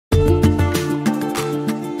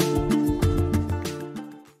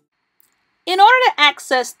In order to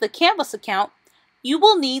access the Canvas account, you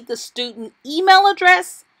will need the student email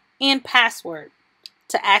address and password.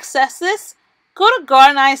 To access this, go to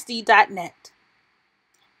gardenisd.net.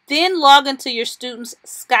 Then log into your student's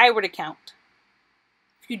Skyward account.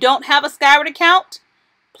 If you don't have a Skyward account,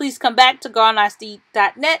 please come back to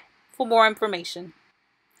gardenisd.net for more information.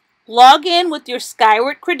 Log in with your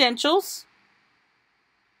Skyward credentials.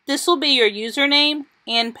 This will be your username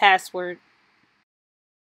and password.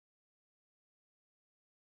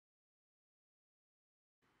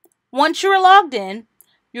 Once you are logged in,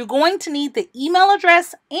 you're going to need the email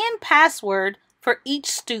address and password for each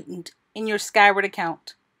student in your Skyward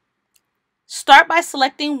account. Start by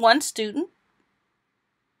selecting one student.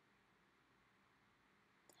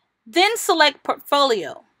 Then select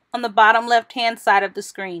Portfolio on the bottom left-hand side of the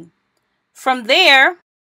screen. From there,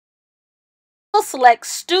 we'll select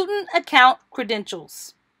Student Account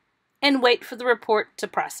Credentials and wait for the report to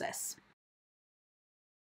process.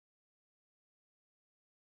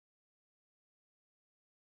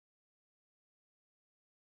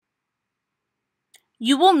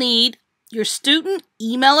 You will need your student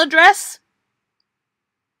email address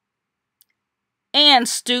and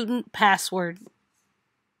student password.